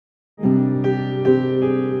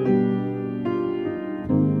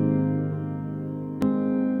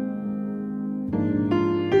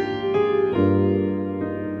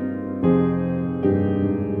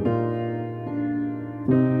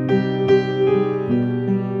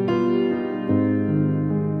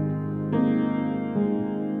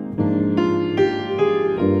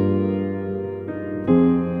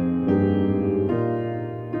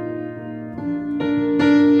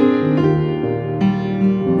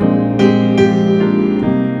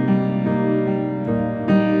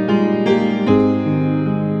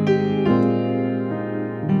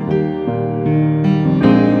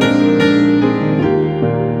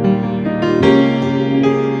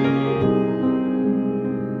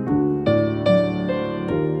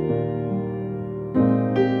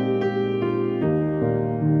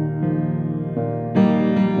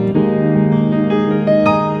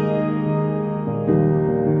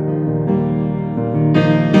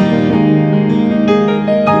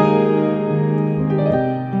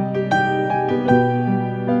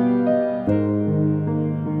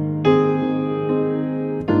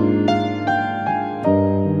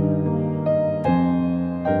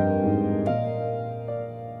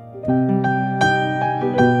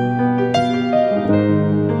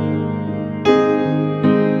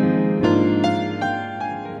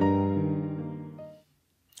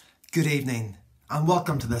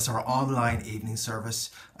welcome to this, our online evening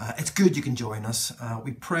service. It's good you can join us.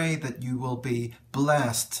 We pray that you will be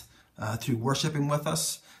blessed through worshipping with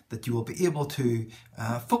us, that you will be able to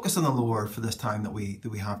focus on the Lord for this time that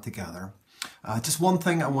we have together. Just one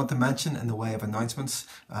thing I want to mention in the way of announcements.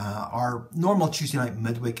 Our normal Tuesday night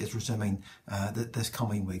midweek is resuming this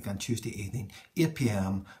coming week on Tuesday evening, 8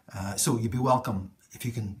 p.m. So you'd be welcome if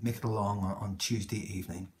you can make it along on Tuesday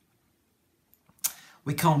evening.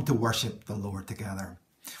 We come to worship the Lord together.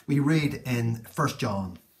 We read in 1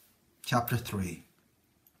 John chapter 3.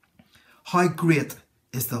 How great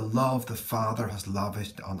is the love the Father has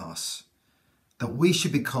lavished on us, that we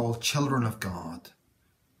should be called children of God.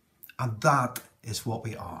 And that is what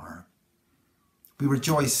we are. We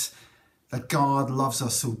rejoice that God loves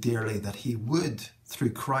us so dearly that he would,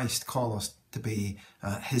 through Christ, call us to be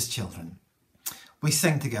his children. We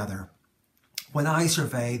sing together, "When I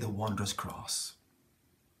survey the wondrous cross."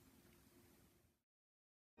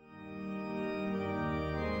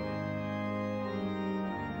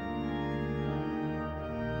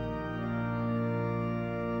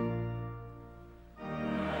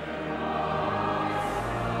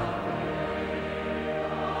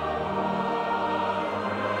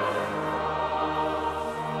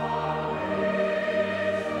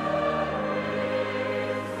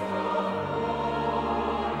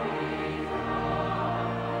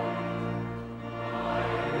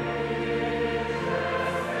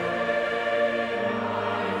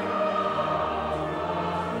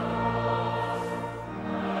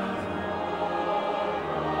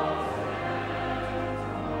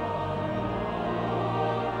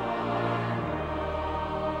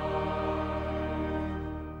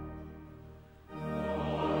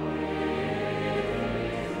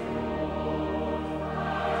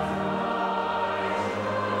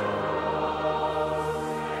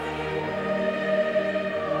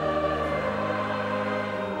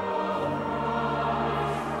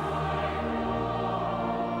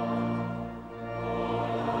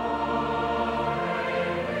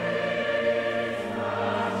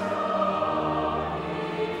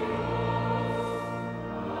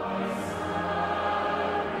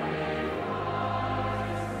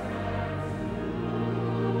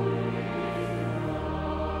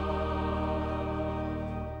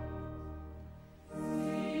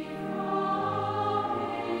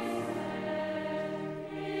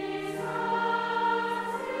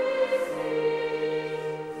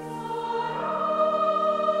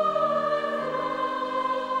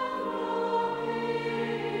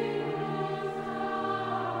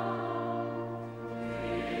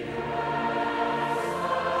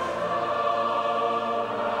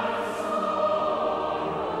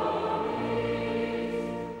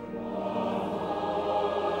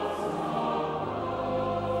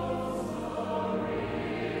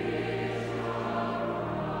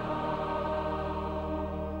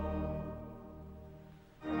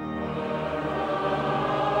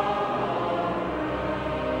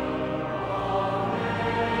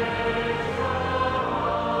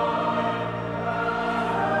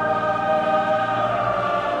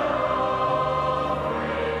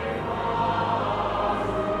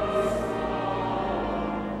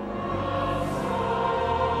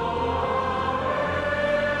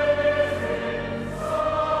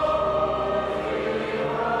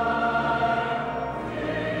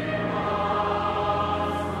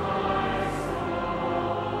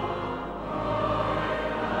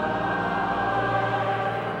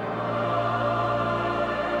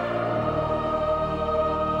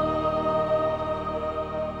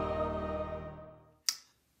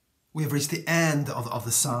 We've reached the end of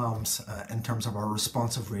the Psalms in terms of our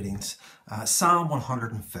responsive readings. Psalm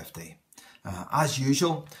 150. As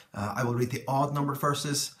usual, I will read the odd numbered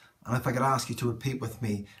verses, and if I could ask you to repeat with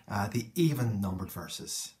me the even numbered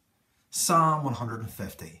verses. Psalm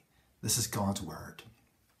 150. This is God's word.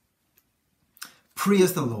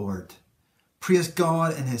 Praise the Lord. Praise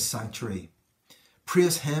God in his sanctuary.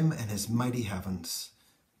 Praise him in his mighty heavens.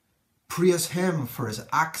 Praise him for his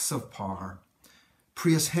acts of power.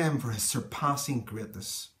 Praise him for his surpassing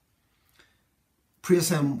greatness. Praise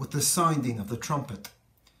him with the sounding of the trumpet.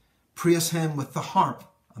 Praise him with the harp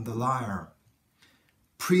and the lyre.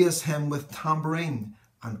 Praise him with tambourine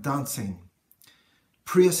and dancing.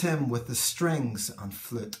 Praise him with the strings and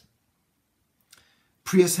flute.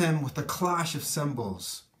 Praise him with the clash of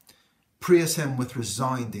cymbals. Praise him with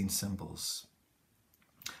resounding cymbals.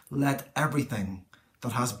 Let everything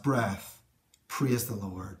that has breath praise the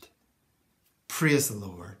Lord. Praise the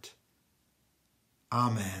Lord.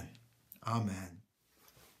 Amen. Amen.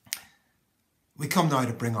 We come now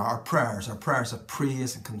to bring our prayers of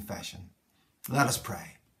praise and confession. Let us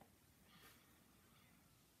pray.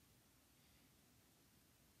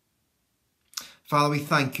 Father, we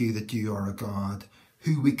thank you that you are a God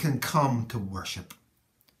who we can come to worship.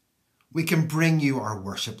 We can bring you our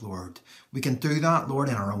worship, Lord. We can do that, Lord,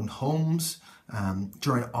 in our own homes,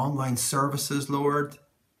 during online services, Lord.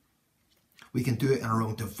 We can do it in our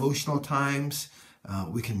own devotional times.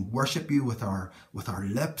 We can worship you with our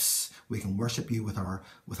lips. We can worship you with our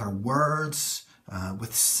words,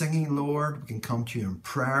 with singing, Lord. We can come to you in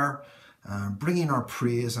prayer, bringing our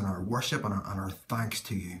praise and our worship and our thanks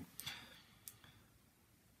to you.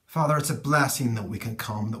 Father, it's a blessing that we can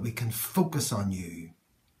come, that we can focus on you.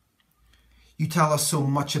 You tell us so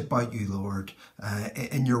much about you, Lord,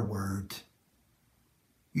 in your word.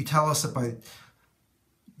 You tell us about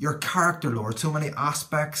your character, Lord, so many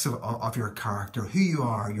aspects of your character, who you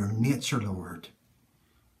are, your nature, Lord.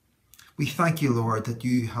 We thank you, Lord, that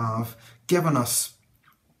you have given us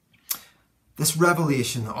this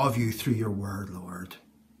revelation of you through your word, Lord,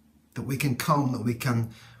 that we can come, that we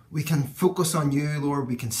can focus on you, Lord.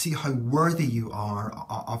 We can see how worthy you are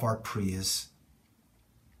of our praise.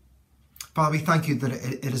 Father, we thank you that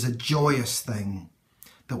it is a joyous thing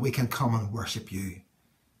that we can come and worship you.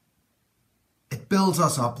 It builds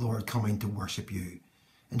us up, Lord, coming to worship you.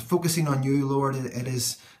 And focusing on you, Lord, it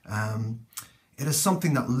is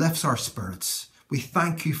something that lifts our spirits. We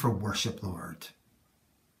thank you for worship, Lord.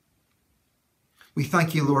 We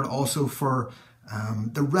thank you, Lord, also for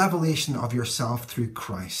the revelation of yourself through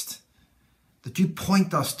Christ. That you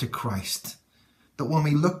point us to Christ. That when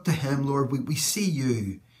we look to him, Lord, we see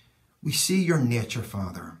you. We see your nature,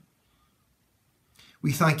 Father.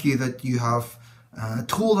 We thank you that you have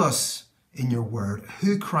told us in your word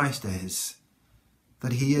who Christ is,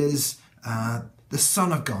 that he is the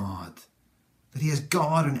Son of God, that he is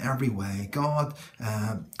God in every way, God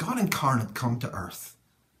incarnate come to earth.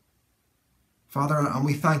 Father, and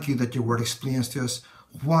we thank you that your word explains to us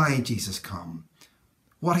why Jesus came,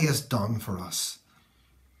 what he has done for us,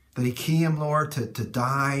 that he came, Lord, to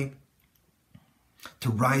die, to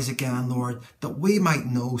rise again, Lord, that we might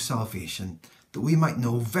know salvation, that we might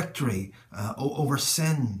know victory over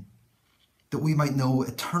sin, that we might know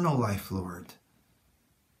eternal life, Lord.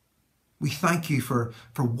 We thank you for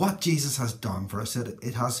what Jesus has done for us.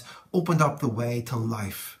 It has opened up the way to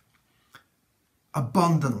life,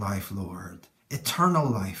 abundant life, Lord, eternal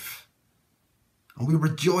life. And we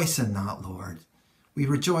rejoice in that, Lord. We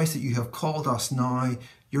rejoice that you have called us now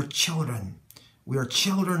your children. We are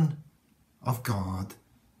children of God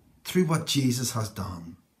through what Jesus has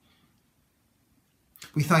done.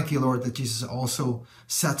 We thank you, Lord, that Jesus also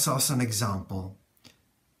sets us an example,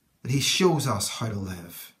 that he shows us how to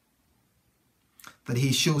live, that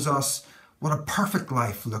he shows us what a perfect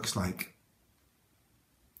life looks like.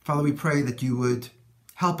 Father, we pray that you would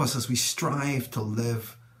help us as we strive to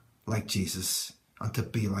live like Jesus and to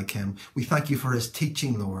be like him. We thank you for his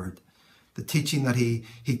teaching, Lord, the teaching that he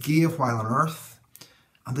gave while on earth,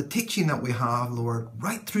 and the teaching that we have, Lord,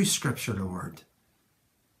 right through Scripture, Lord,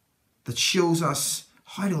 that shows us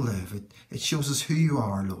how to live. It shows us who you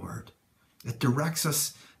are, Lord. It directs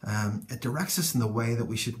us in the way that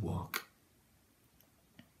we should walk.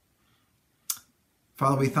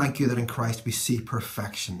 Father, we thank you that in Christ we see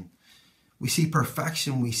perfection. We see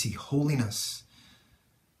perfection, we see holiness.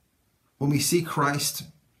 When we see Christ,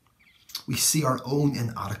 we see our own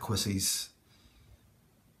inadequacies.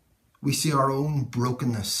 We see our own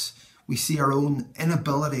brokenness. We see our own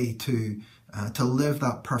inability to live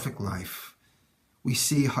that perfect life. We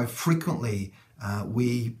see how frequently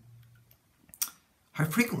we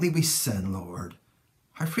sin, Lord.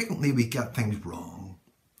 How frequently we get things wrong.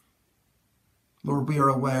 Lord, we are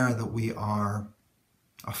aware that we are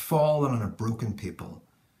a fallen and a broken people.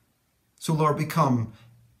 So, Lord, we come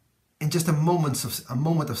in just a moment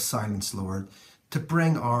of silence, Lord, to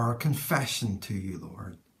bring our confession to you,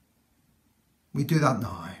 Lord. We do that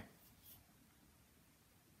now.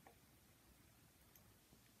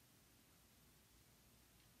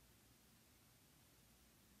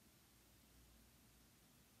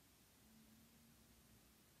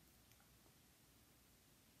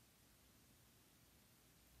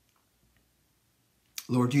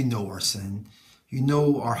 Lord, you know our sin. You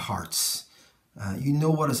know our hearts. You know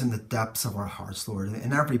what is in the depths of our hearts, Lord,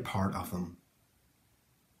 in every part of them.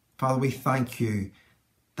 Father, we thank you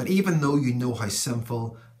that even though you know how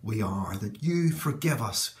sinful we are, that you forgive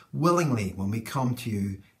us willingly when we come to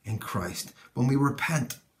you in Christ. When we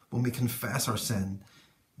repent, when we confess our sin,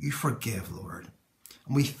 you forgive, Lord.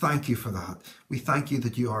 And we thank you for that. We thank you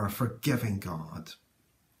that you are a forgiving God.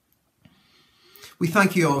 We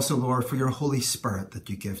thank you also, Lord, for your Holy Spirit that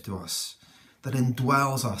you give to us, that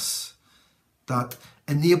indwells us, that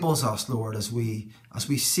enables us, Lord, as we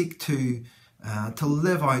seek to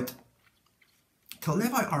live out to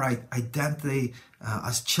live out our identity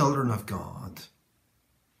as children of God.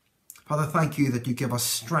 Father, thank you that you give us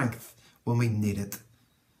strength when we need it.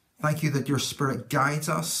 Thank you that your Spirit guides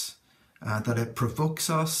us, that it provokes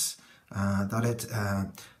us, that it,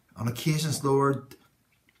 on occasions, Lord,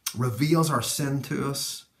 reveals our sin to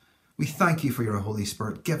us. We thank you for your Holy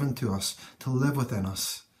Spirit given to us to live within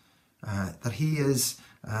us, that he is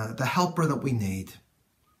the helper that we need.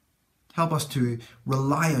 Help us to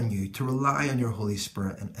rely on you, to rely on your Holy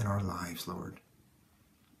Spirit in our lives, Lord.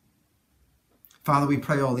 Father, we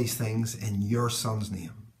pray all these things in your Son's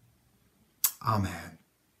name. Amen.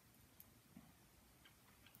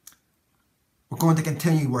 We're going to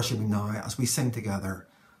continue worshiping now as we sing together,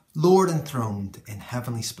 Lord enthroned in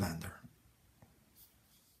heavenly splendour.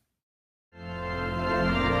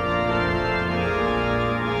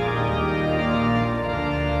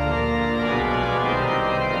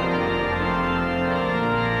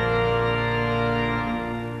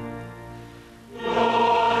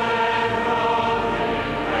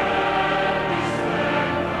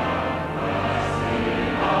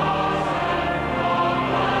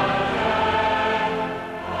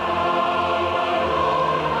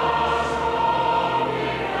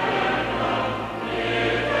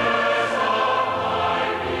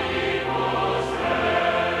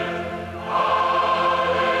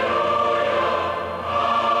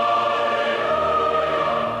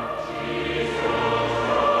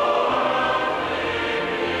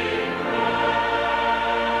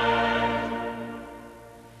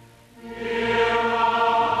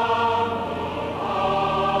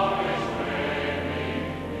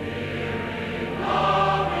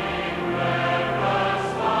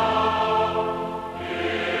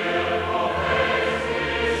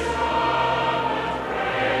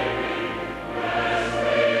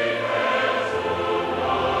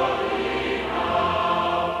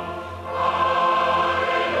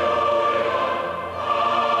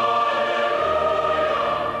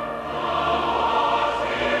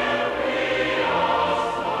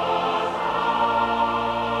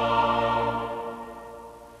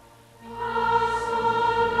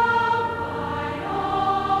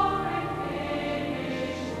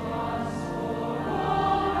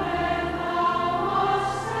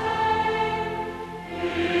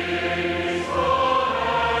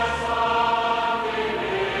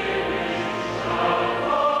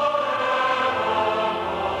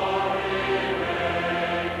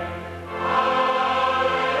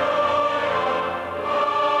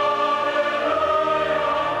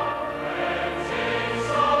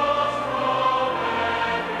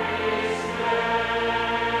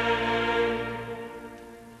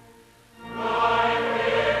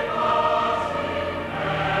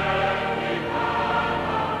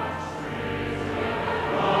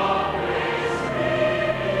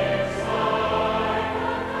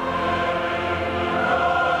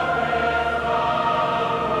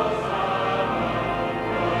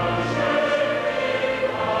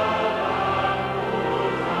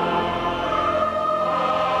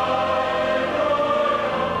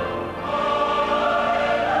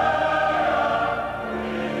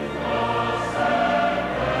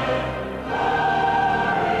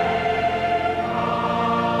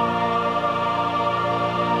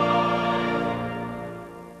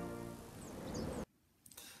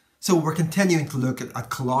 So we're continuing to look at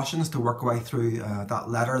Colossians to work our way through that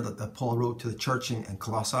letter that Paul wrote to the church in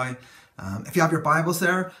Colossae. If you have your Bibles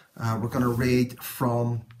there, we're going to read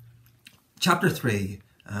from chapter 3,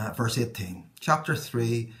 verse 18. Chapter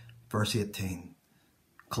 3, verse 18.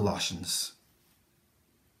 Colossians.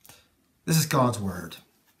 This is God's word.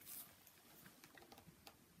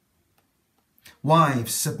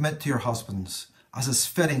 Wives, submit to your husbands, as is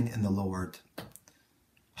fitting in the Lord.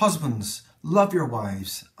 Husbands, love your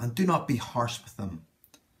wives and do not be harsh with them.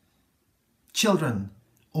 Children,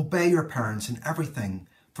 obey your parents in everything,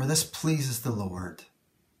 for this pleases the Lord.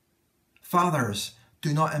 Fathers,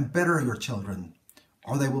 do not embitter your children,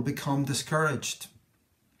 or they will become discouraged.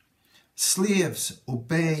 Slaves,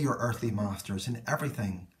 obey your earthly masters in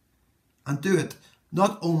everything, and do it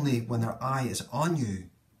not only when their eye is on you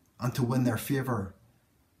and to win their favour,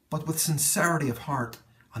 but with sincerity of heart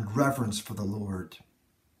and reverence for the Lord.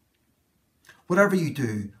 Whatever you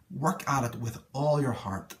do, work at it with all your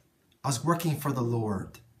heart, as working for the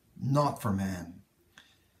Lord, not for men,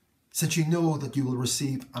 since you know that you will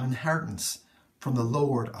receive an inheritance from the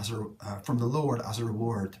Lord as a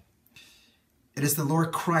reward. It is the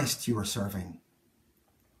Lord Christ you are serving.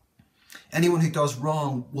 Anyone who does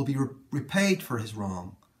wrong will be repaid for his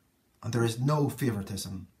wrong, and there is no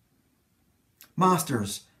favoritism.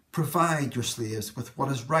 Masters, provide your slaves with what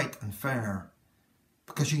is right and fair,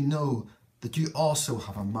 because you know that you also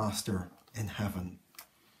have a master in heaven.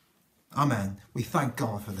 Amen. We thank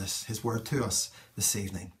God for this, his word to us this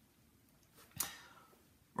evening.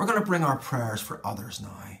 We're going to bring our prayers for others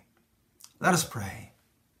now. Let us pray.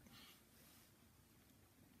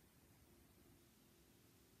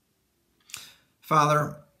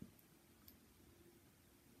 Father,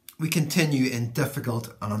 we continue in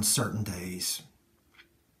difficult and uncertain days.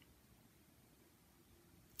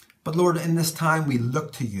 But Lord, in this time we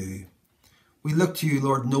look to you. We look to you,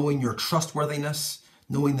 Lord, knowing your trustworthiness,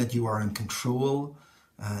 knowing that you are in control,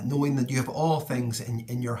 knowing that you have all things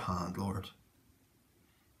in your hand, Lord.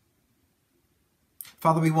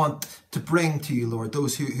 Father, we want to bring to you, Lord,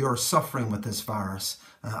 those who are suffering with this virus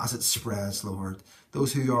as it spreads, Lord.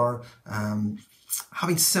 Those who are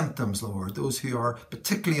having symptoms, Lord. Those who are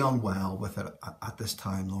particularly unwell with it at this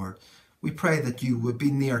time, Lord. We pray that you would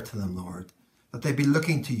be near to them, Lord. That they be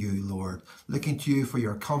looking to you, Lord. Looking to you for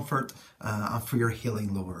your comfort and for your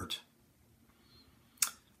healing, Lord.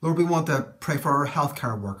 Lord, we want to pray for our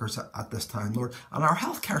healthcare workers at this time, Lord, and our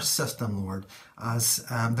healthcare system, Lord, as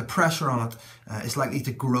the pressure on it is likely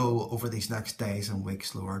to grow over these next days and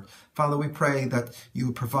weeks, Lord. Father, we pray that you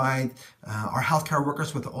would provide our healthcare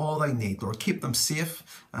workers with all they need, Lord. Keep them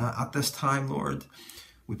safe at this time, Lord.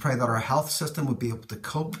 We pray that our health system would be able to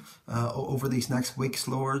cope over these next weeks,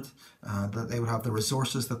 Lord, that they would have the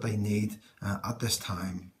resources that they need at this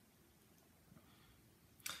time.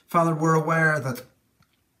 Father, we're aware that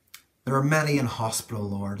there are many in hospital,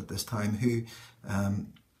 Lord, at this time who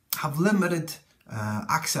have limited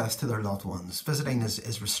access to their loved ones. Visiting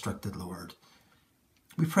is restricted, Lord.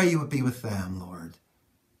 We pray you would be with them, Lord.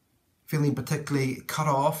 Feeling particularly cut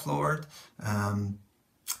off, Lord.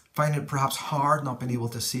 Finding it perhaps hard not being able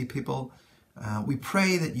to see people. We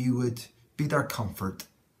pray that you would be their comfort.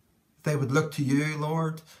 They would look to you,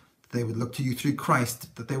 Lord. They would look to you through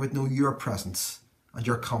Christ, that they would know your presence and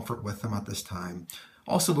your comfort with them at this time.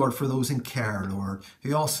 Also, Lord, for those in care, Lord,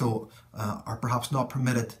 who also are perhaps not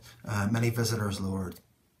permitted many visitors, Lord.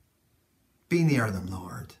 Be near them,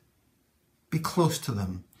 Lord. Be close to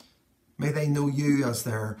them. May they know you as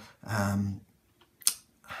their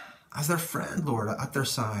friend, Lord, at their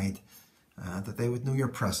side, that they would know your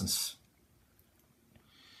presence.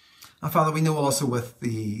 And Father, we know also with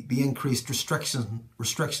the increased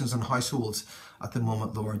restrictions on households at the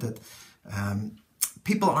moment, Lord, that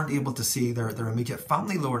people aren't able to see their immediate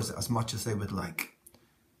family, Lord, as much as they would like.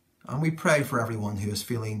 And we pray for everyone who is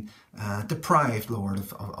feeling deprived, Lord,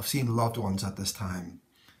 of seeing loved ones at this time.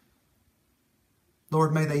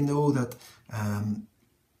 Lord, may they know that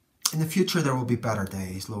in the future there will be better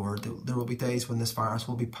days, Lord. There will be days when this virus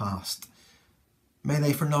will be past. May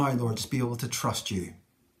they for now, Lord, just be able to trust you,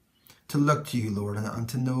 to look to you, Lord, and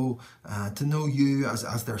to know you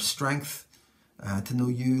as their strength, to know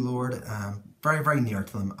you, Lord, very, very near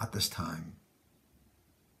to them at this time.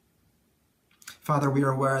 Father, we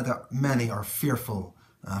are aware that many are fearful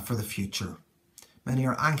for the future. Many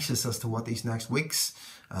are anxious as to what these next weeks,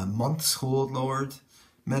 months hold, Lord.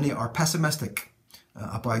 Many are pessimistic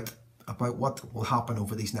about what will happen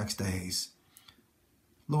over these next days.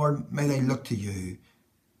 Lord, may they look to you.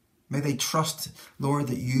 May they trust, Lord,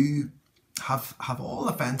 that you have all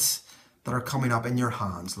events that are coming up in your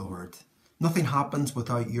hands, Lord. Nothing happens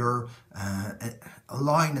without your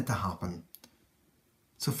allowing it to happen.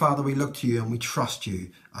 So, Father, we look to you and we trust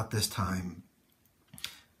you at this time.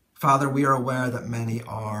 Father, we are aware that many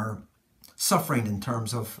are suffering in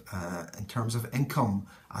terms of income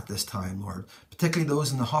at this time, Lord. Particularly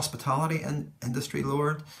those in the hospitality industry,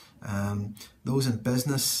 Lord. Those in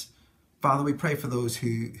business. Father, we pray for those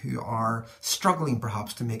who are struggling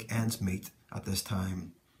perhaps to make ends meet at this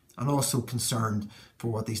time. And also concerned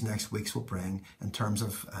for what these next weeks will bring in terms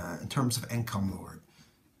of income, Lord.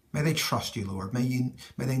 May they trust you, Lord. May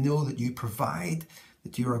they know that you provide,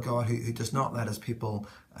 that you are a God who does not let his people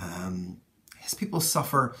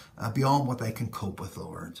suffer beyond what they can cope with,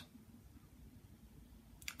 Lord.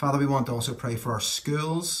 Father, we want to also pray for our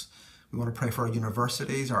schools. We want to pray for our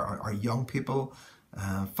universities, our young people.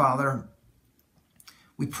 Father,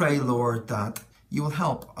 we pray, Lord, that you will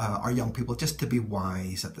help our young people just to be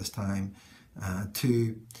wise at this time,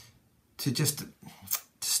 to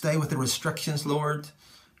stay with the restrictions, Lord,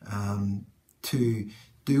 to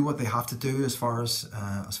do what they have to do as far as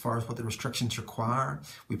what the restrictions require.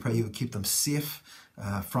 We pray you would keep them safe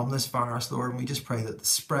from this virus, Lord, and we just pray that the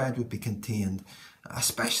spread would be contained,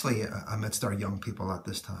 especially amidst our young people at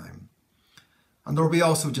this time. And Lord, we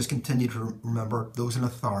also just continue to remember those in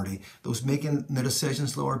authority, those making the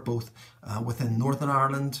decisions, Lord, both within Northern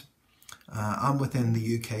Ireland and within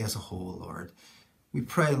the UK as a whole, Lord. We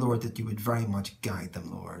pray, Lord, that you would very much guide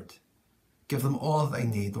them, Lord. Give them all that they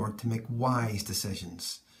need, Lord, to make wise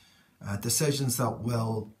decisions. Decisions that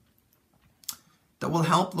will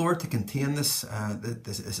help, Lord, to contain this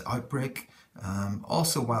outbreak,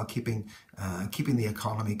 also while keeping the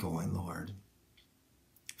economy going, Lord.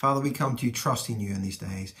 Father, we come to you trusting you in these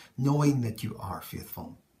days, knowing that you are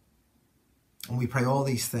faithful. And we pray all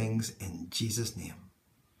these things in Jesus' name.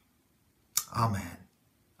 Amen.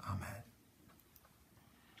 Amen.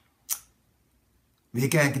 We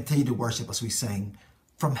again continue to worship as we sing,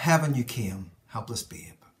 "From heaven you came, helpless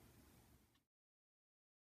babe."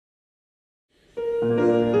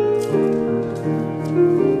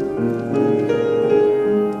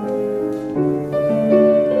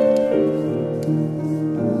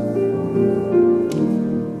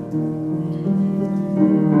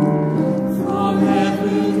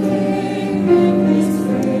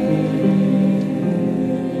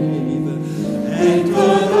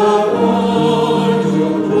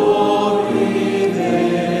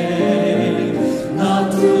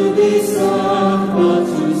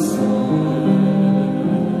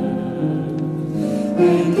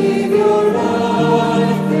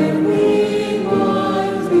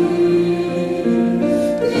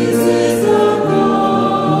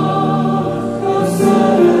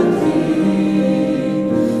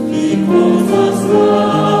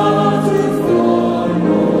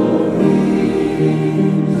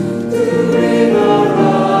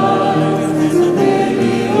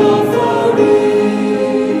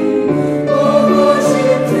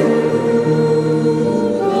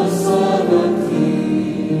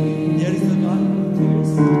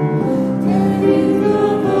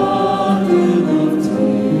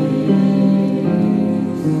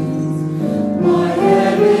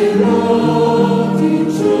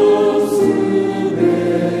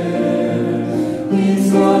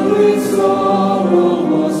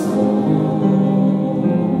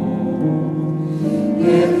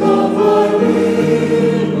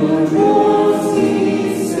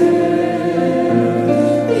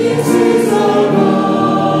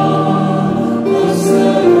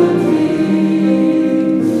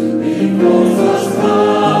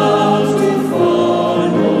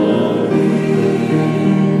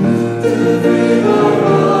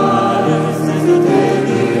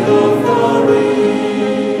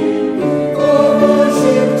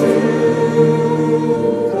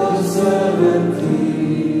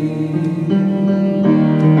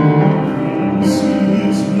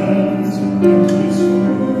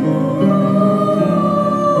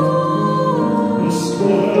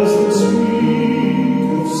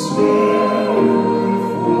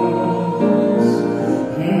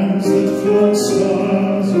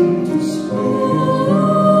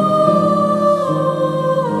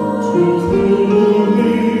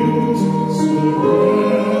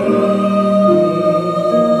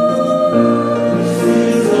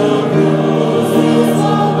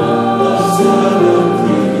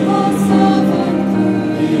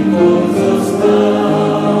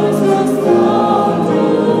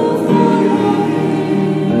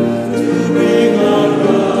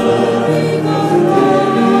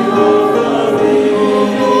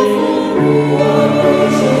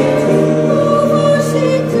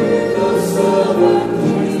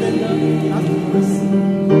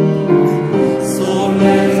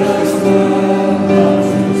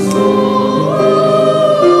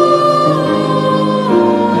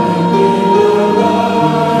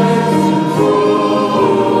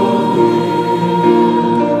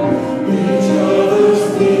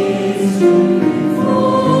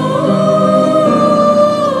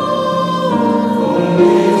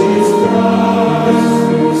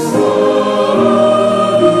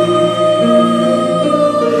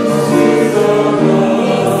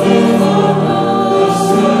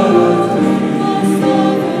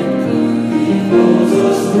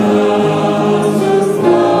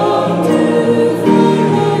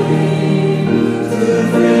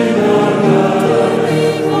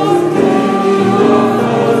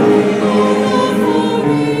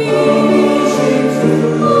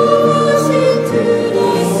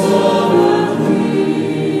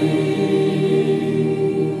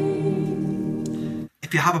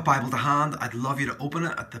 If you have a Bible to hand, I'd love you to open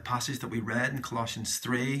it at the passage that we read in Colossians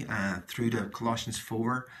 3 through to Colossians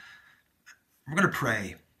 4. We're going to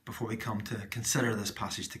pray before we come to consider this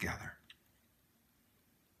passage together.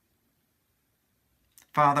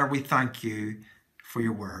 Father, we thank you for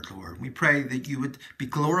your word, Lord. We pray that you would be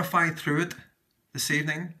glorified through it this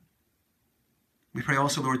evening. We pray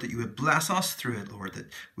also, Lord, that you would bless us through it, Lord,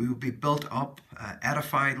 that we would be built up,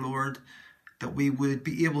 edified, Lord, that we would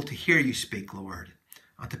be able to hear you speak, Lord,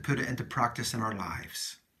 and to put it into practice in our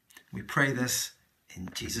lives. We pray this in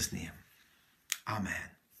Jesus' name.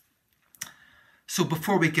 Amen. So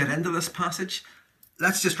before we get into this passage,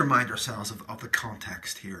 let's just remind ourselves of the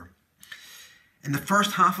context here. In the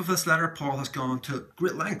first half of this letter, Paul has gone to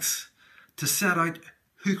great lengths to set out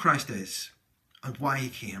who Christ is and why he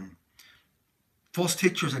came. False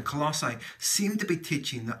teachers in Colossae seem to be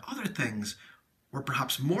teaching that other things were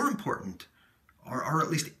perhaps more important, or at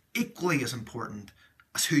least equally as important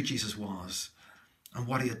as who Jesus was and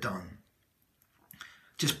what he had done.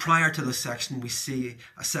 Just prior to this section, we see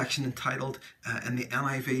a section entitled in the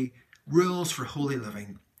NIV, Rules for Holy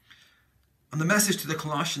Living. And the message to the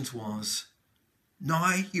Colossians was,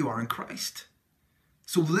 now you are in Christ.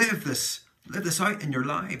 So live this out in your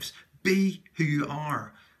lives. Be who you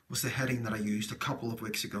are, was the heading that I used a couple of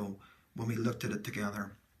weeks ago when we looked at it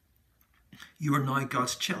together. You are now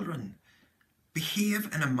God's children.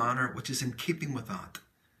 Behave in a manner which is in keeping with that.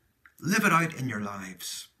 Live it out in your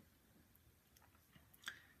lives.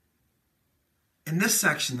 In this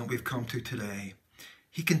section that we've come to today,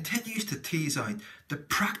 he continues to tease out the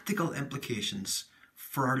practical implications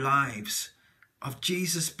for our lives of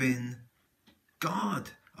Jesus being God,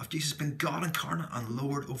 incarnate and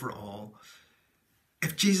Lord over all.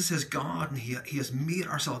 If Jesus is God and he has made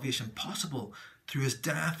our salvation possible through his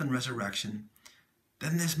death and resurrection,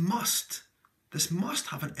 then this must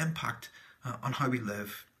have an impact on how we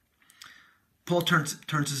live. Paul turns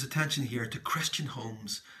his attention here to Christian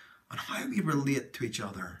homes and how we relate to each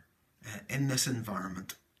other in this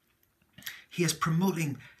environment. He is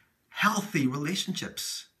promoting healthy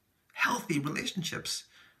relationships.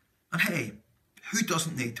 And hey, who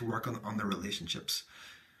doesn't need to work on their relationships?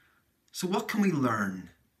 So what can we learn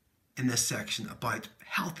in this section about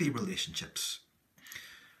healthy relationships?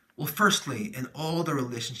 Well, firstly, in all the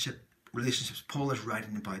relationships Paul is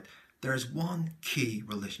writing about, there is one key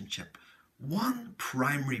relationship, one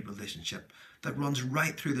primary relationship that runs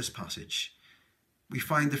right through this passage. We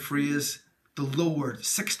find the phrase, the Lord,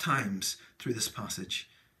 6 times through this passage.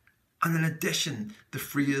 And in addition, the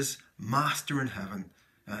phrase, Master in heaven,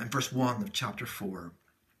 in verse 1 of chapter 4.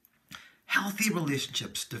 Healthy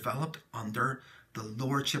relationships developed under the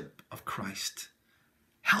lordship of Christ.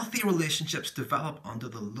 Healthy relationships develop under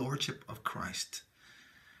the lordship of Christ.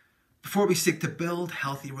 Before we seek to build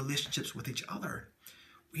healthy relationships with each other,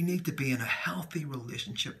 we need to be in a healthy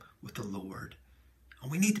relationship with the Lord. And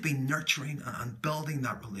we need to be nurturing and building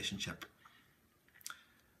that relationship.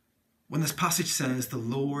 When this passage says the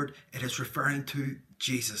Lord, it is referring to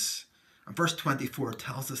Jesus. And verse 24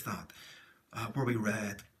 tells us that, where we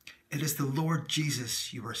read, it is the Lord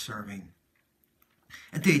Jesus you are serving.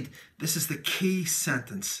 Indeed, this is the key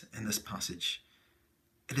sentence in this passage.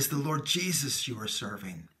 It is the Lord Jesus you are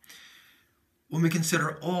serving. When we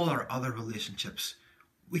consider all our other relationships,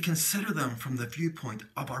 we consider them from the viewpoint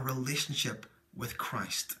of our relationship with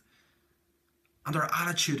Christ. And our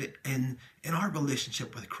attitude in our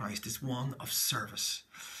relationship with Christ is one of service.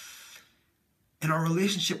 In our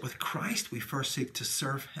relationship with Christ, we first seek to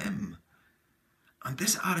serve him. And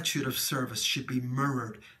this attitude of service should be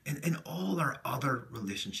mirrored in all our other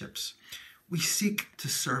relationships. We seek to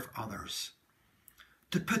serve others,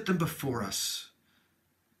 to put them before us.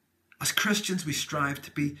 As Christians, we strive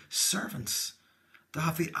to be servants, to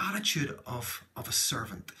have the attitude of a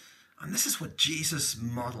servant. And this is what Jesus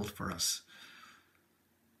modeled for us.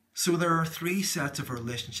 So there are 3 sets of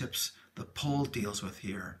relationships that Paul deals with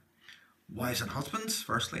here. Wives and husbands,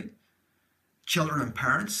 firstly. Children and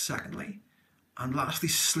parents, secondly. And lastly,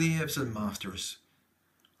 slaves and masters.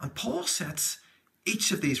 And Paul sets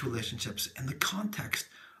each of these relationships in the context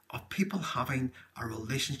of people having a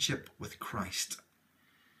relationship with Christ.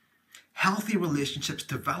 Healthy relationships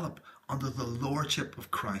develop under the lordship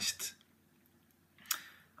of Christ.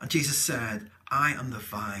 And Jesus said, I am the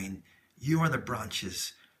vine, you are the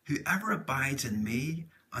branches. Whoever abides in me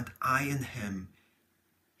and I in him,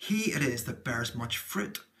 he it is that bears much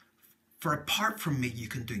fruit. For apart from me, you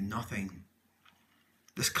can do nothing.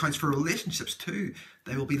 This counts for relationships too.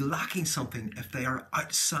 They will be lacking something if they are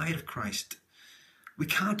outside of Christ. We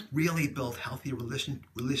can't really build healthy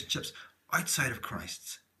relationships outside of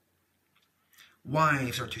Christ.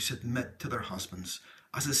 Wives are to submit to their husbands,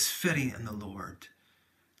 as is fitting in the Lord.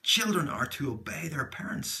 Children are to obey their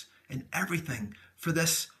parents in everything, for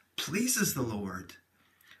this pleases the Lord.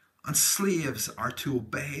 And slaves are to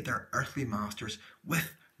obey their earthly masters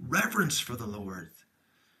with reverence for the Lord.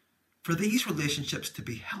 For these relationships to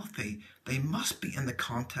be healthy, they must be in the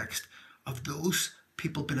context of those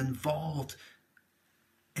people being involved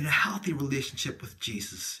in a healthy relationship with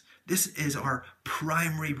Jesus. This is our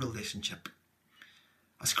primary relationship.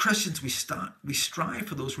 As Christians, we strive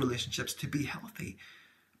for those relationships to be healthy.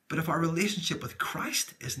 But if our relationship with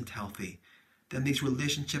Christ isn't healthy, then these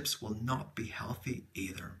relationships will not be healthy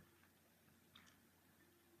either.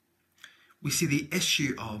 We see the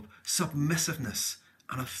issue of submissiveness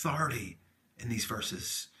and authority in these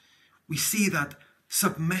verses. We see that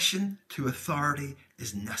submission to authority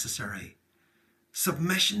is necessary.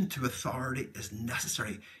 Submission to authority is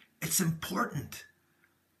necessary. It's important.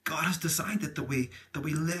 God has designed it that we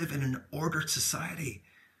live in an ordered society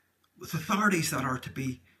with authorities that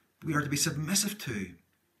we are to be submissive to.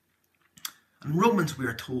 In Romans, we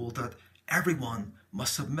are told that everyone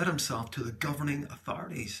must submit himself to the governing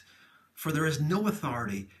authorities, for there is no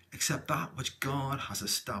authority except that which God has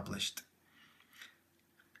established.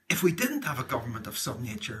 If we didn't have a government of some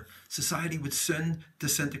nature, society would soon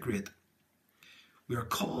disintegrate. We are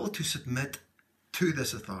called to submit to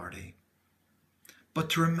this authority, but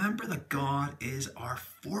to remember that God is our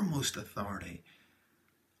foremost authority,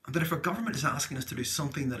 and that if a government is asking us to do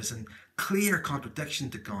something that is in clear contradiction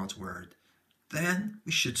to God's word, then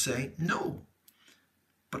we should say no.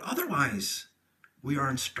 But otherwise, we are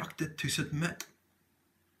instructed to submit.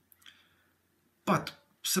 But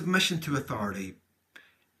submission to authority,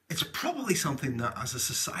 it's probably something that as a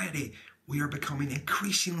society we are becoming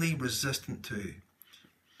increasingly resistant to.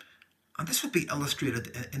 And this would be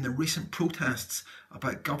illustrated in the recent protests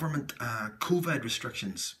about government COVID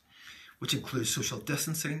restrictions, which include social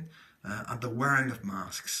distancing and the wearing of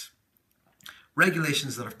masks.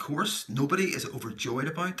 Regulations that, of course, nobody is overjoyed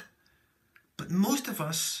about, but most of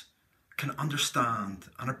us can understand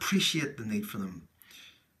and appreciate the need for them.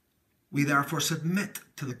 We therefore submit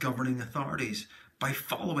to the governing authorities by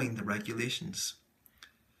following the regulations.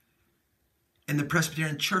 In the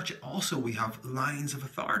Presbyterian Church also we have lines of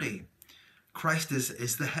authority. Christ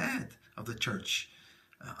is the head of the church.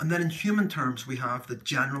 And then in human terms we have the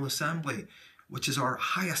General Assembly, which is our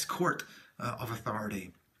highest court of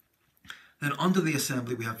authority. Then under the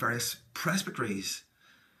assembly we have various presbyteries,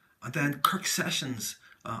 and then kirk sessions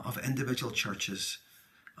of individual churches.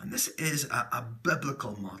 And this is a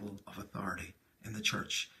biblical model of authority in the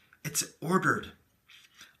church. It's ordered,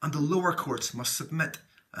 and the lower courts must submit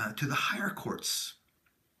to the higher courts.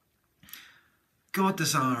 God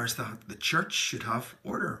desires that the church should have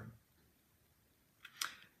order.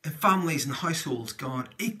 In families and households, God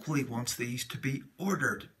equally wants these to be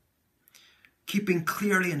ordered, keeping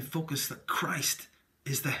clearly in focus that Christ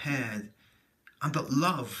is the head and that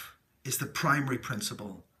love is the primary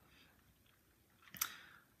principle.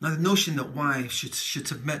 Now, the notion that wives should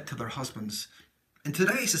submit to their husbands, in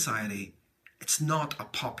today's society, it's not a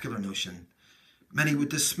popular notion. Many would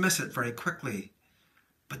dismiss it very quickly,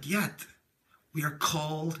 but yet we are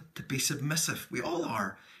called to be submissive. We all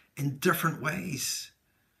are, in different ways.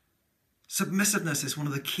 Submissiveness is one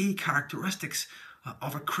of the key characteristics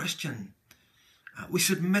of a Christian. We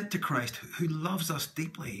submit to Christ, who loves us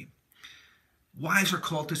deeply. Wives are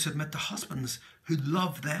called to submit to husbands who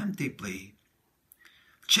love them deeply.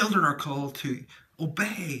 Children are called to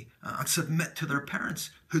obey and submit to their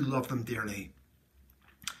parents who love them dearly.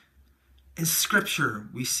 In Scripture,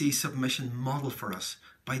 we see submission modeled for us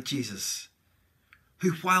by Jesus,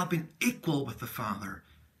 who, while being equal with the Father,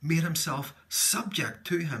 made himself subject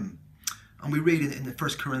to him. And we read in 1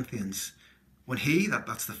 Corinthians, when he,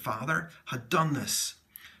 that's the Father, had done this,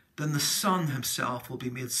 then the Son himself will be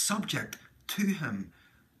made subject to him,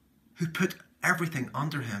 who put everything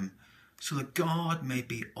under him, so that God may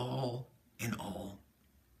be all in all.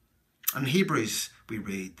 And in Hebrews we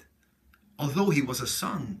read, although he was a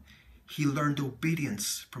son, he learned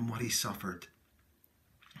obedience from what he suffered.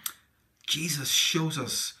 Jesus shows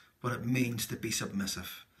us what it means to be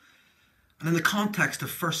submissive. And in the context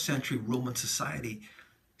of first century Roman society,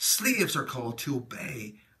 slaves are called to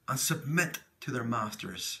obey and submit to their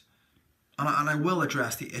masters. And I will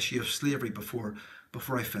address the issue of slavery before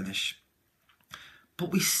I finish.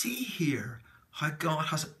 But we see here how God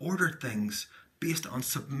has ordered things based on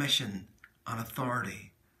submission and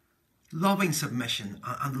authority. Loving submission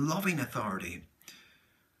and loving authority.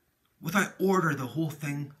 Without order, the whole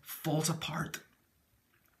thing falls apart.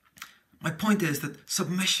 My point is that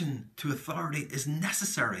submission to authority is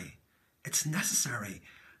necessary. It's necessary.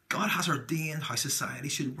 God has ordained how society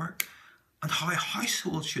should work and how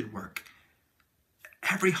households should work.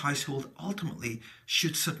 Every household ultimately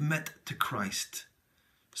should submit to Christ.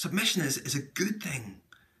 Submission is a good thing,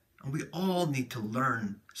 and we all need to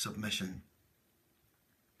learn submission.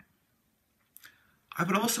 I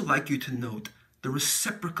would also like you to note the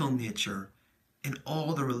reciprocal nature in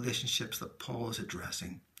all the relationships that Paul is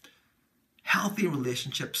addressing. Healthy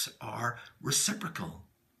relationships are reciprocal.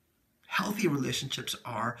 Healthy relationships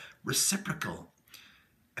are reciprocal.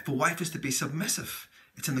 If a wife is to be submissive,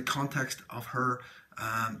 it's in the context of her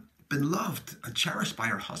been loved and cherished by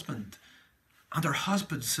her husband, and her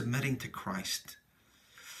husband submitting to Christ.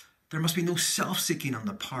 There must be no self-seeking on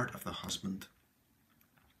the part of the husband.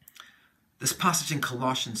 This passage in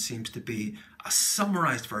Colossians seems to be a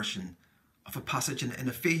summarized version of a passage in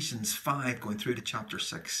Ephesians 5 going through to chapter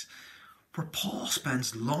 6, where Paul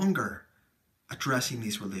spends longer addressing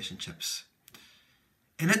these relationships.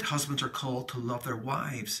 In it, husbands are called to love their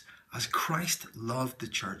wives as Christ loved the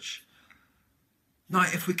church. Now,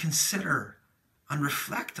 if we consider and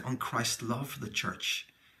reflect on Christ's love for the church,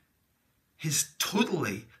 his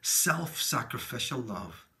totally self-sacrificial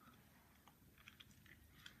love.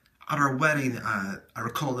 At our wedding, I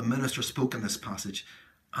recall the minister spoke in this passage,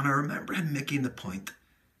 and I remember him making the point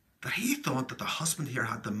that he thought that the husband here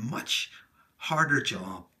had the much harder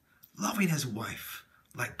job, loving his wife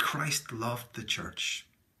like Christ loved the church.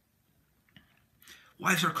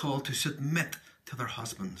 Wives are called to submit to their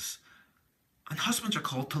husbands, and husbands are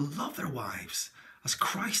called to love their wives as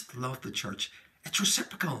Christ loved the church. It's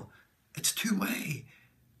reciprocal. It's two-way.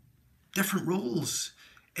 Different roles.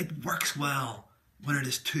 It works well when it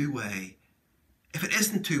is two-way. If it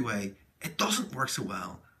isn't two-way, it doesn't work so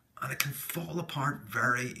well, and it can fall apart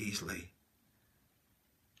very easily.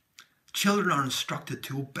 Children are instructed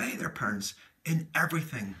to obey their parents in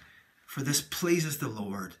everything, for this pleases the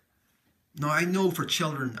Lord. Now, I know for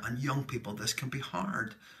children and young people this can be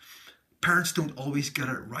hard. Parents don't always get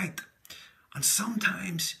it right, and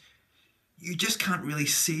sometimes you just can't really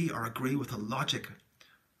see or agree with the logic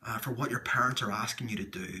for what your parents are asking you to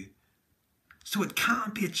do. So it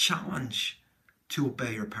can be a challenge to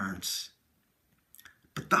obey your parents.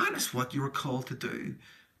 But that is what you are called to do,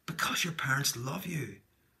 because your parents love you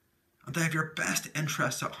and they have your best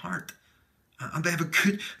interests at heart, and they have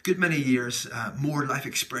a good many years more life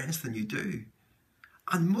experience than you do.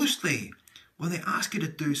 And mostly when they ask you to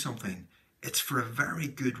do something, it's for a very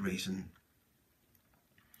good reason.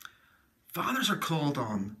 Fathers are called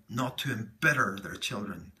on not to embitter their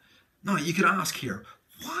children. Now, you could ask here,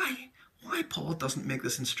 why Paul doesn't make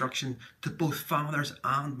this instruction to both fathers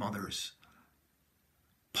and mothers?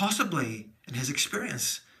 Possibly, in his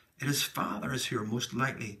experience, it is fathers who are most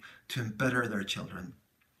likely to embitter their children.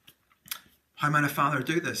 How might a father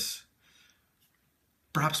do this?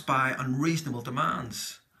 Perhaps by unreasonable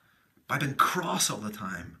demands, by being cross all the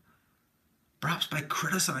time, perhaps by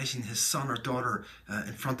criticizing his son or daughter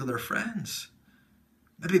in front of their friends,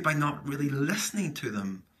 maybe by not really listening to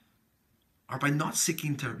them, or by not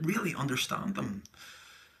seeking to really understand them.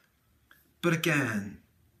 But again,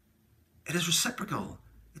 it is reciprocal.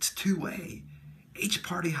 It's two-way. Each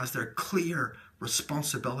party has their clear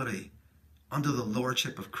responsibility under the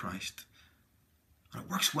lordship of Christ. And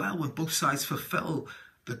it works well when both sides fulfill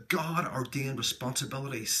the God-ordained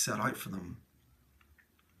responsibilities set out for them.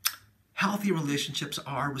 Healthy relationships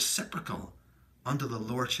are reciprocal under the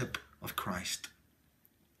lordship of Christ.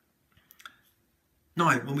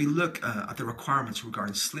 Now, when we look at the requirements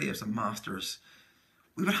regarding slaves and masters,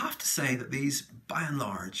 we would have to say that these, by and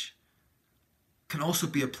large, can also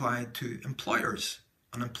be applied to employers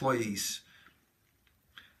and employees.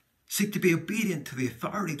 Seek to be obedient to the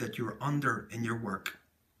authority that you are under in your work,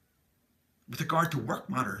 with regard to work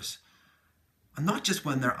matters, and not just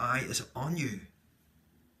when their eye is on you,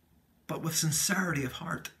 but with sincerity of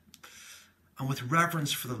heart and with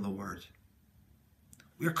reverence for the Lord.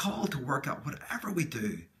 We are called to work out whatever we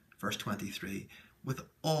do, verse 23, with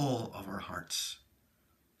all of our hearts,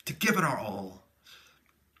 to give it our all.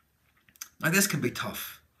 Now, this can be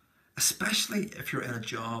tough, especially if you're in a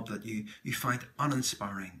job that you find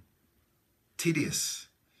uninspiring, tedious.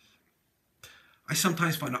 I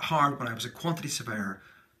sometimes found it hard when I was a quantity surveyor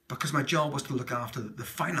because my job was to look after the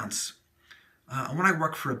finance. And when I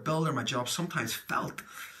worked for a builder, my job sometimes felt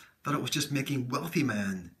that it was just making wealthy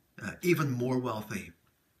men even more wealthy.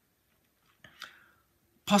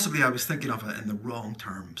 Possibly I was thinking of it in the wrong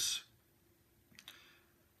terms.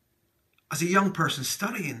 As a young person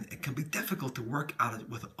studying, it can be difficult to work at it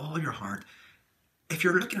with all your heart if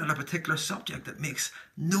you're looking at a particular subject that makes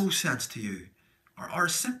no sense to you or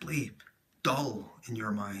simply dull in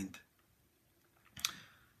your mind.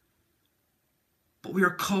 But we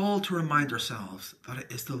are called to remind ourselves that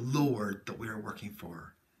it is the Lord that we are working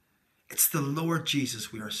for. It's the Lord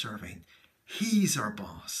Jesus we are serving. He's our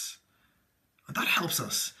boss. And that helps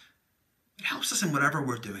us. It helps us in whatever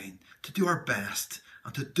we're doing to do our best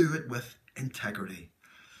and to do it with integrity.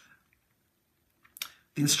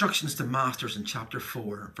 The instructions to masters in chapter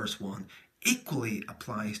 4, verse 1, equally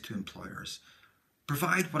applies to employers.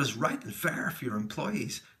 Provide what is right and fair for your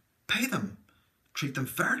employees. Pay them. Treat them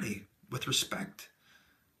fairly, with respect.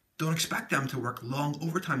 Don't expect them to work long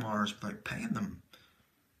overtime hours without paying them.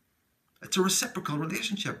 It's a reciprocal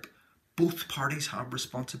relationship. Both parties have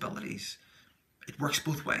responsibilities. It works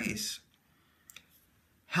both ways.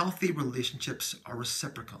 Healthy relationships are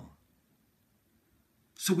reciprocal.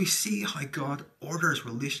 So we see how God orders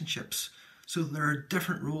relationships so there are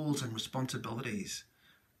different roles and responsibilities.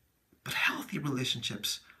 But healthy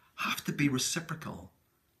relationships have to be reciprocal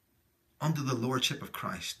under the lordship of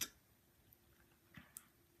Christ.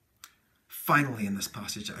 Finally, in this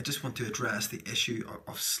passage, I just want to address the issue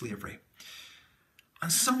of slavery.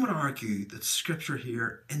 And some would argue that Scripture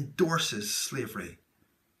here endorses slavery.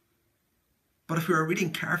 But if we are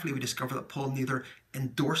reading carefully, we discover that Paul neither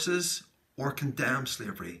endorses or condemns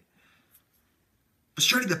slavery. But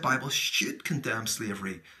surely the Bible should condemn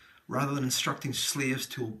slavery rather than instructing slaves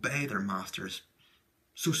to obey their masters.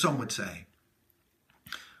 So some would say.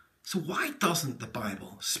 So why doesn't the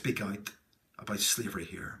Bible speak out about slavery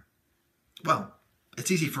here? Well, it's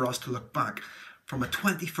easy for us to look back from a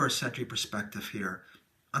 21st century perspective here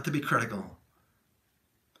and to be critical.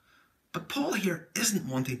 But Paul here isn't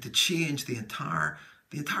wanting to change the entire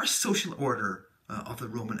social order of the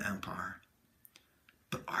Roman Empire.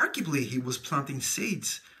 But arguably he was planting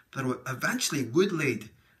seeds that eventually would lead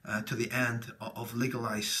to the end of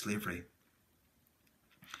legalized slavery.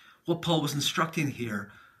 What Paul was instructing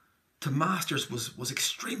here to masters was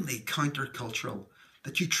extremely countercultural,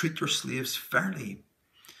 that you treat your slaves fairly,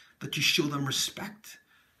 that you show them respect.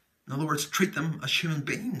 In other words, treat them as human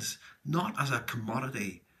beings, not as a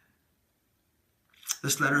commodity.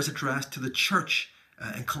 This letter is addressed to the church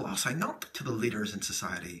in Colossae, not to the leaders in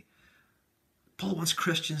society. Paul wants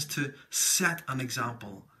Christians to set an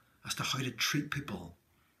example as to how to treat people.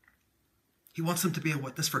 He wants them to be a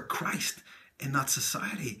witness for Christ in that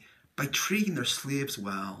society by treating their slaves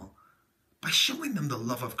well, by showing them the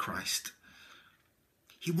love of Christ.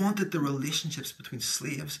 He wanted the relationships between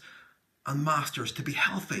slaves and masters to be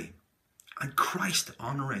healthy and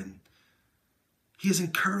Christ-honouring. He is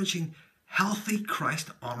encouraging healthy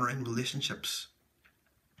Christ-honouring relationships.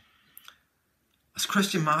 As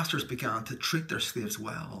Christian masters began to treat their slaves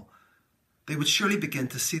well, they would surely begin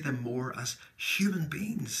to see them more as human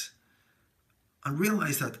beings and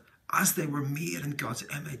realise that as they were made in God's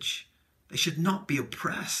image, they should not be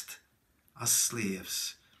oppressed as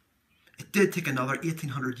slaves. It did take another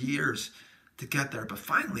 1800 years to get there, but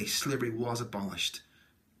finally slavery was abolished.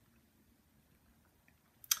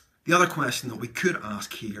 The other question that we could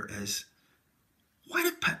ask here is, why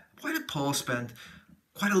did Paul spend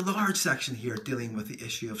quite a large section here dealing with the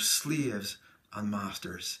issue of slaves and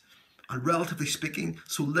masters, and relatively speaking,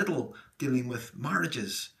 so little dealing with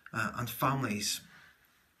marriages and families?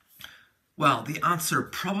 Well, the answer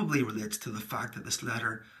probably relates to the fact that this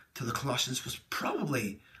letter to the Colossians was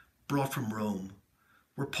probably brought from Rome,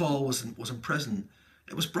 where Paul was in prison.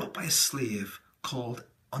 It was brought by a slave called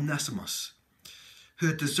Onesimus, who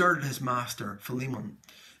had deserted his master Philemon,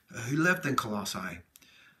 who lived in Colossae,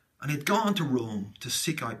 and he had gone to Rome to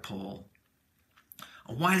seek out Paul.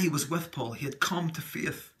 And while he was with Paul, he had come to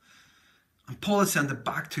faith. And Paul had sent him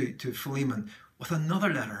back to Philemon with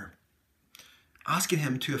another letter, asking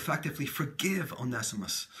him to effectively forgive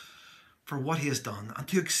Onesimus for what he has done and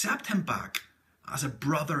to accept him back as a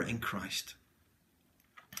brother in Christ.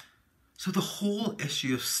 So the whole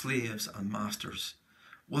issue of slaves and masters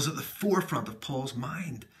was at the forefront of Paul's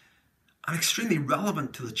mind and extremely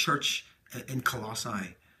relevant to the church in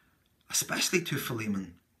Colossae, especially to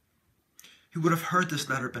Philemon, who would have heard this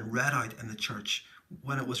letter been read out in the church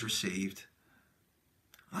when it was received.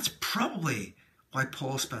 That's probably why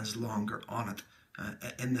Paul spends longer on it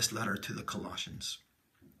in this letter to the Colossians.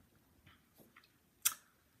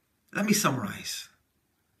 Let me summarize.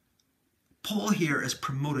 Paul here is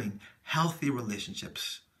promoting healthy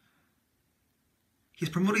relationships. He's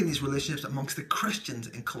promoting these relationships amongst the Christians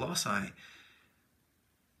in Colossae.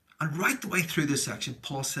 And right the way through this section,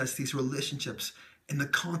 Paul says these relationships in the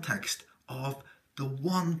context of the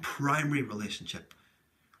one primary relationship,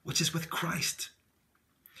 which is with Christ.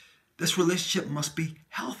 This relationship must be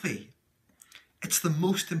healthy. It's the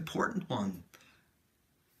most important one.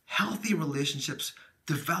 Healthy relationships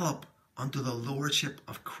develop under the lordship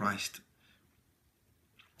of Christ.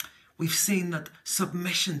 We've seen that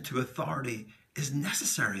submission to authority is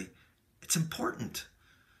necessary. It's important.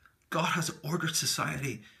 God has ordered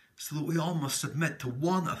society so that we all must submit to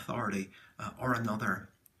one authority or another.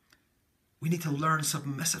 We need to learn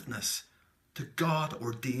submissiveness to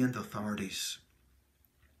God-ordained authorities.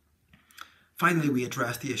 Finally, we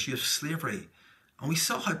addressed the issue of slavery, and we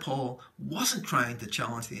saw how Paul wasn't trying to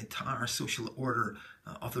challenge the entire social order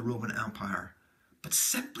of the Roman Empire, but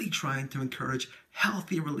simply trying to encourage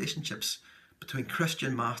healthy relationships between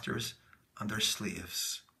Christian masters and their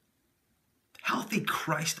slaves. healthy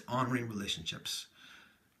Christ-honoring relationships.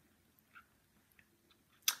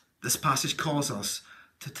 This passage calls us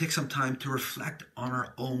to take some time to reflect on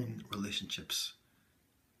our own relationships.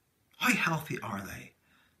 How healthy are they?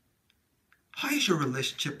 How is your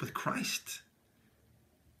relationship with Christ?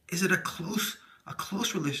 Is it a close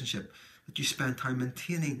relationship that you spend time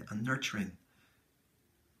maintaining and nurturing?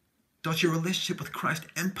 Does your relationship with Christ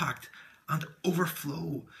impact and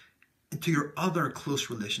overflow into your other close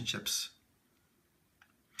relationships?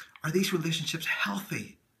 Are these relationships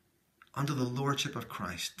healthy under the lordship of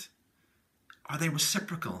Christ? Are they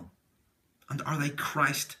reciprocal? And are they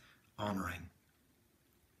Christ-honoring?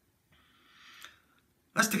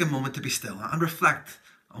 Let's take a moment to be still and reflect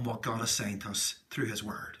on what God is saying to us through his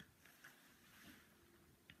word.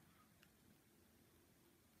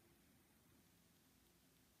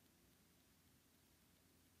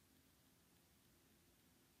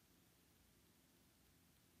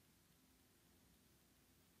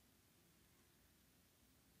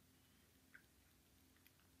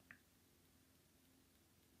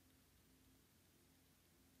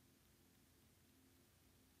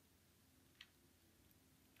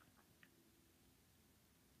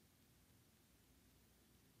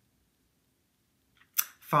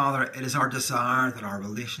 Father, it is our desire that our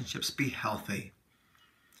relationships be healthy.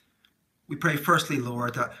 We pray firstly,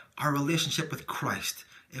 Lord, that our relationship with Christ,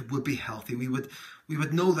 it would be healthy. We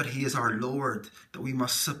would know that he is our Lord, that we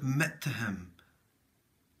must submit to him,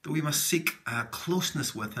 that we must seek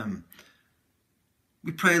closeness with him.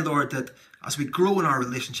 We pray, Lord, that as we grow in our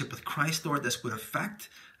relationship with Christ, Lord, this would affect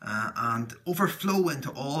and overflow into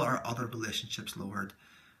all our other relationships, Lord.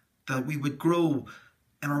 That we would grow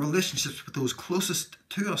in our relationships with those closest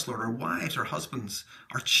to us, Lord, our wives, our husbands,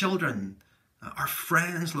 our children, our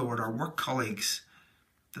friends, Lord, our work colleagues,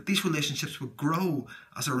 that these relationships would grow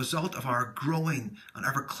as a result of our growing and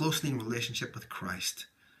ever closening relationship with Christ.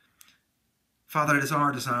 Father, it is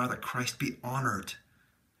our desire that Christ be honoured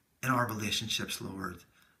in our relationships, Lord,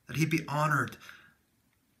 that he be honoured.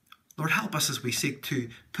 Lord, help us as we seek to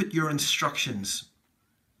put your instructions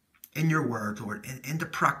in your word, Lord, into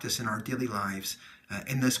practice in our daily lives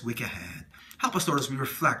in this week ahead. Help us, Lord, as we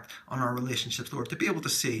reflect on our relationships, Lord, to be able to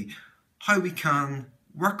see how we can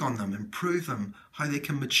work on them, improve them, how they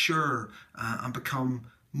can mature and become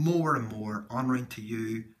more and more honouring to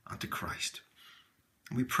you and to Christ.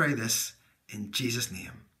 And we pray this in Jesus'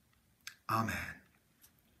 name. Amen.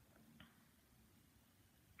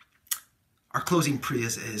 Our closing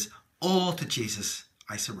praise is, all to Jesus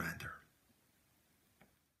I surrender.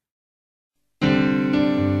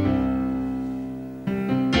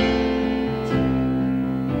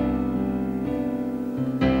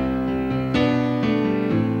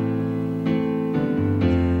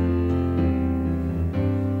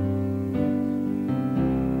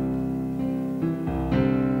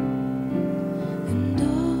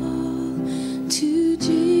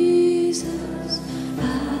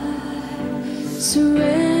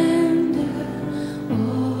 Surrender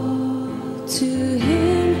all.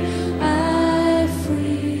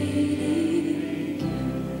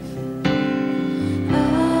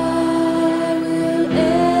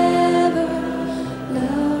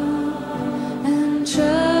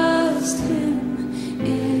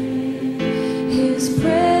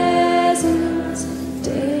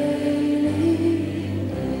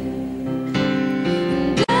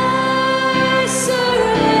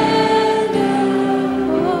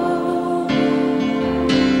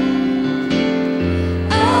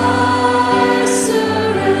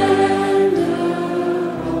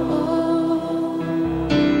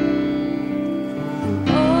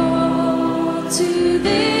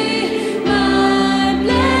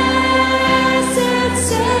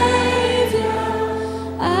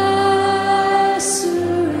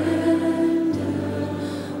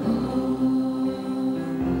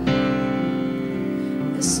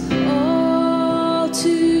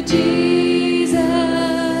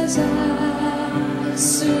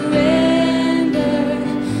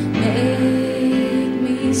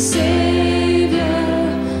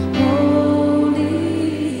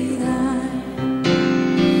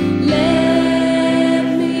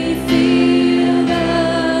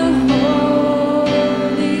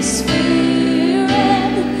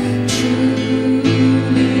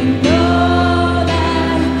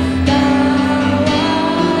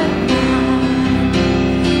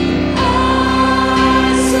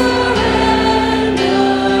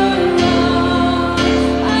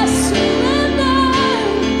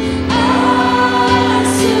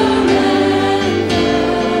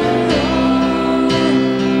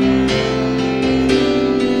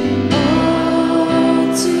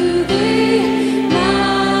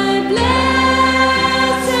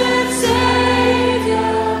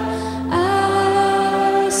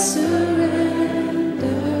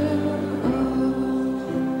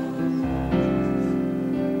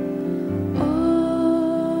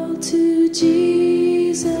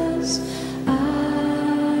 Jesus,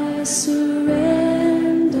 I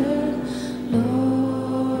surrender.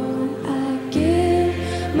 Lord, I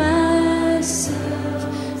give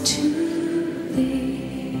myself to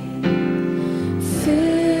Thee.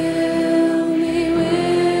 Fill me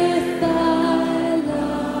with Thy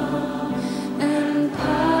love and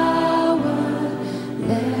power.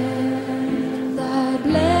 Let Thy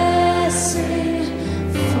blessing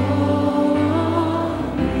fall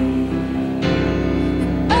on me.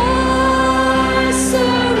 I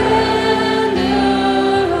surrender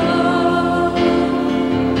all.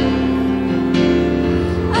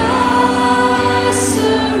 I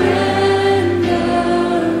surrender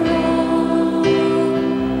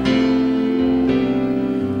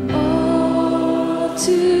all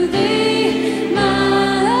to Thee,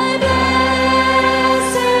 my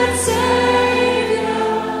blessed Savior.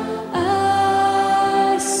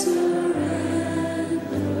 I surrender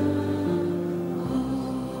all.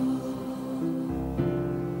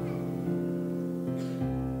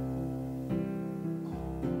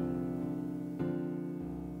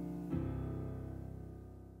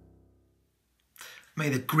 May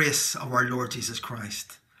the grace of our Lord Jesus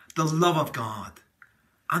Christ, the love of God,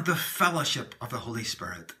 and the fellowship of the Holy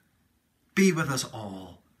Spirit be with us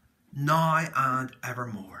all, now and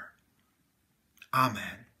evermore.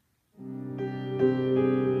 Amen.